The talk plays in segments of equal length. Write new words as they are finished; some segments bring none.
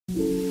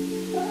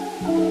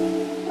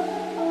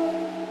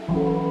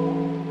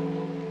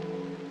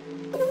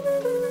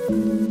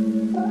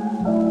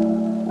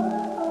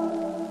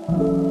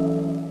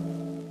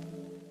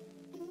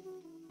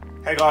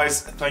Hey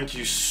guys, thank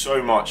you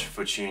so much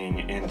for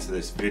tuning into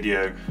this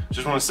video.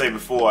 Just want to say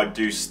before I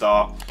do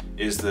start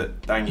is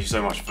that thank you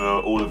so much for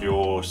all of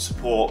your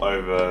support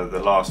over the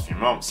last few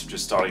months of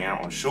just starting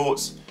out on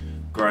shorts.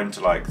 Grown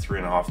to like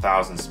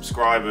 3,500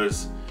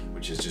 subscribers,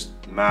 which is just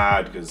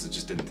mad because I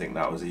just didn't think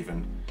that was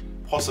even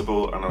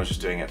possible, and I was just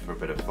doing it for a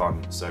bit of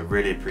fun. So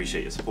really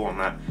appreciate your support on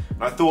that.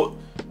 And I thought,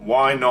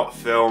 why not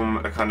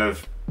film a kind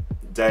of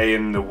day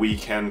in the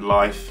weekend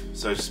life,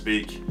 so to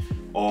speak,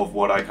 of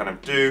what I kind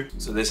of do.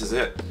 So this is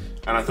it.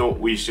 And I thought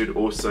we should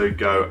also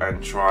go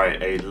and try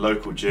a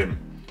local gym,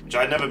 which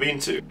I'd never been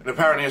to. And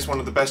apparently it's one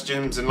of the best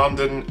gyms in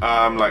London,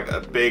 like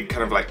a big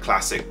kind of like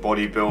classic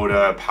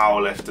bodybuilder,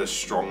 powerlifter,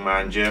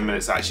 strongman gym. And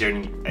it's actually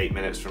only 8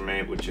 minutes from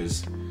me, which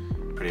is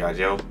pretty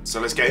ideal. So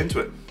let's get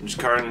into it. I'm just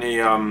currently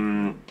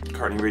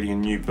reading a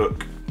new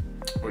book,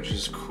 which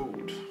is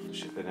called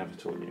Shit They Never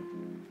Taught You.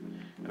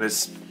 And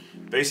it's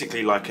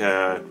basically like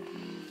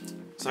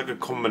it's like a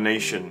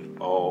combination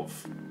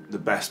of the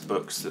best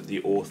books that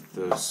the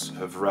authors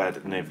have read,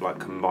 and they've like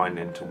combined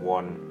into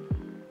one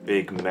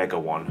big mega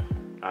one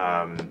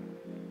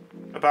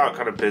about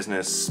kind of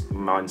business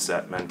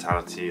mindset,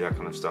 mentality, that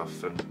kind of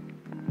stuff. And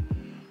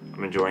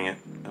I'm enjoying it,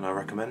 and I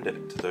recommend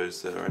it to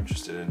those that are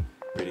interested in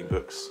reading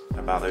books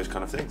about those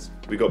kind of things.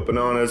 We got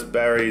bananas,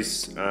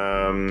 berries,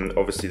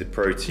 obviously the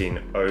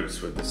protein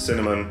oats with the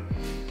cinnamon.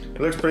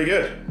 It looks pretty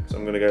good, so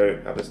I'm gonna go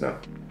have this now.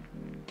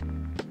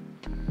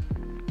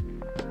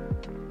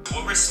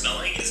 What we're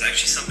smelling is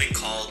actually something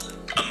called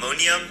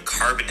ammonium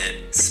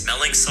carbonate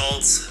smelling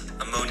salts,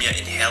 ammonia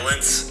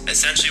inhalants,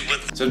 essentially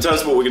with... So in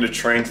terms of what we're going to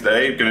train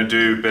today, we're going to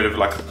do a bit of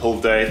like a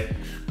pull day,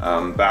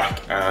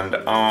 back and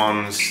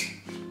arms.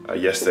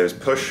 Yesterday was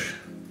push,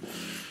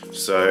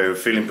 so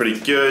feeling pretty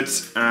good,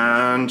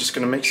 and just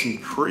going to make some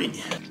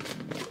pre.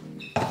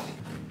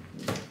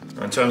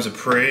 In terms of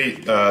pre,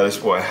 this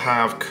is what I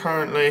have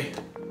currently.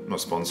 I'm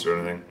not sponsored or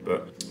anything,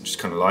 but just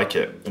kind of like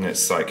it. And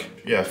it's like,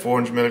 yeah,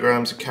 400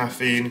 milligrams of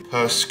caffeine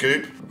per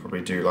scoop. I'll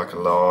probably do like a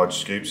large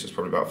scoop, so it's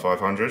probably about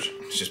 500.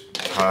 It's just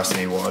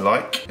personally what I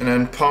like. And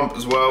then pump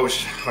as well, which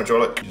is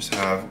hydraulic. Just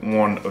have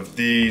one of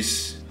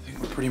these. I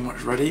think we're pretty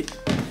much ready.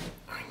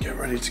 I can get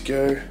ready to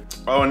go.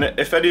 Oh, and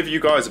if any of you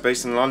guys are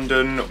based in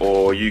London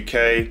or UK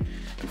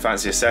and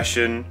fancy a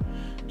session,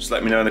 just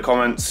let me know in the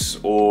comments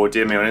or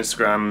DM me on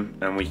Instagram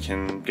and we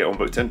can get one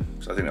booked in.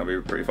 So I think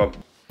that'll be pretty fun.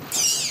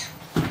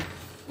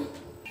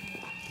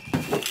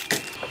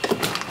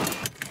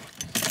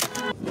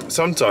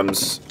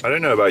 Sometimes, I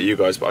don't know about you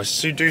guys, but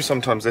I do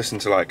sometimes listen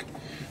to like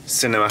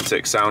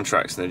cinematic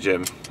soundtracks in the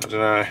gym. I don't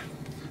know,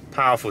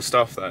 powerful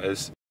stuff that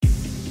is.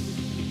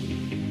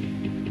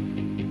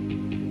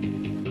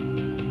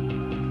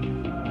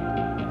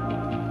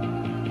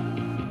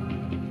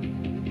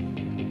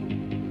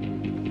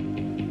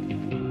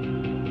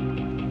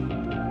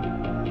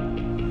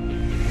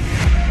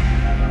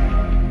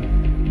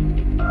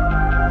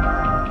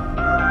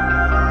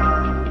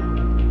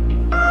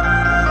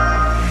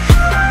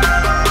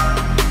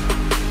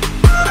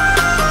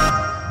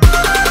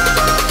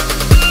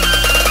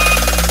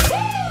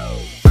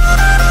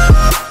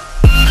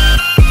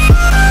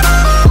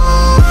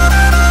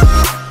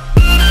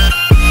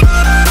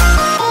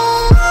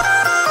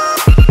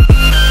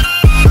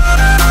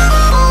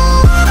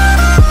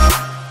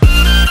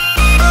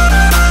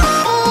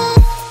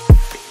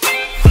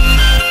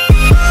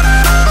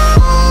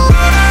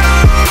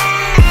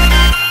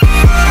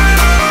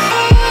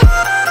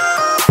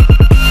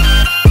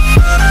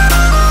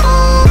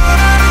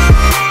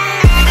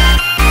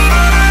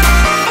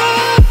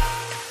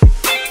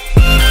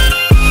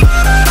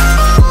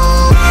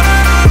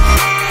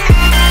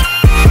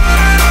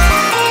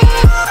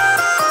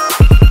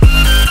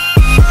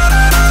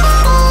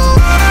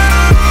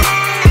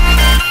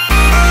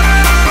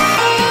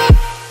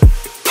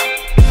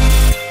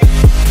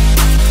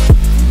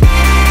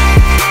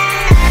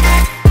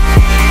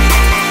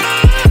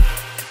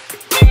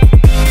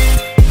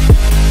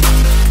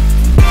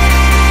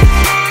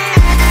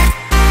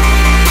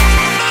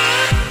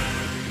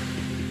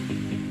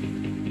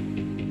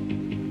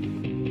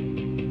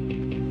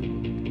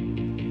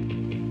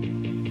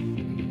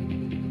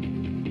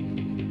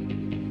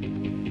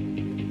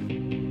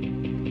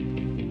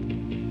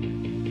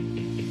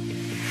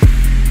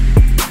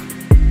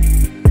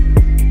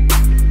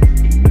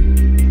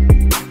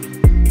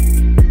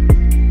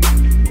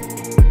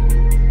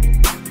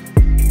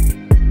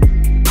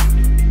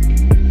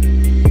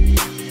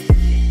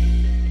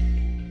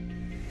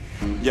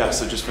 Yeah,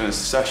 so just finished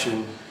the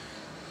session,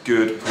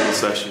 good pull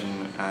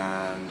session,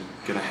 and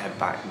gonna head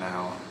back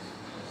now,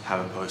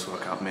 have a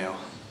post-workout meal,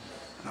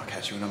 and I'll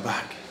catch you when I'm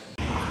back.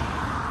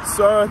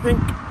 So I think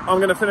I'm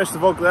gonna finish the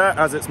vlog there,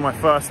 as it's my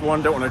first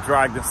one. Don't want to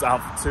drag this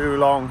out for too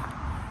long.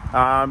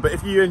 But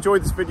if you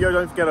enjoyed this video,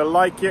 don't forget to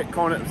like it,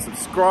 comment and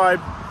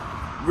subscribe.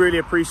 Really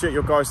appreciate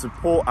your guys'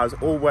 support as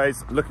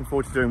always. Looking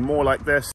forward to doing more like this.